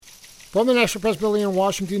From the National Press Building in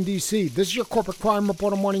Washington, D.C., this is your Corporate Crime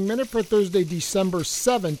Reporter Morning Minute for Thursday, December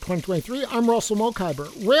 7, 2023. I'm Russell Mokhiber.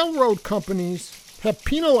 Railroad companies have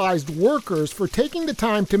penalized workers for taking the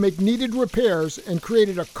time to make needed repairs and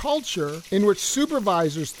created a culture in which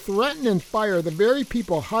supervisors threaten and fire the very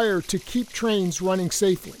people hired to keep trains running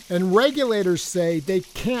safely. And regulators say they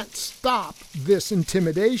can't stop this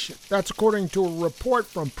intimidation. That's according to a report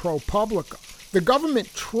from ProPublica. The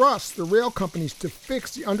government trusts the rail companies to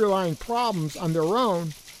fix the underlying problems on their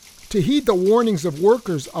own, to heed the warnings of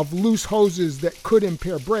workers of loose hoses that could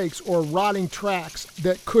impair brakes or rotting tracks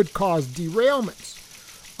that could cause derailments.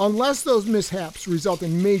 Unless those mishaps result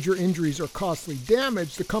in major injuries or costly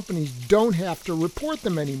damage, the companies don't have to report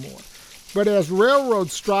them anymore. But as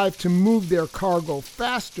railroads strive to move their cargo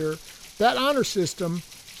faster, that honor system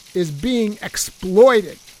is being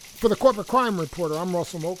exploited. For the Corporate Crime Reporter, I'm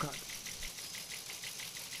Russell Mokhiber.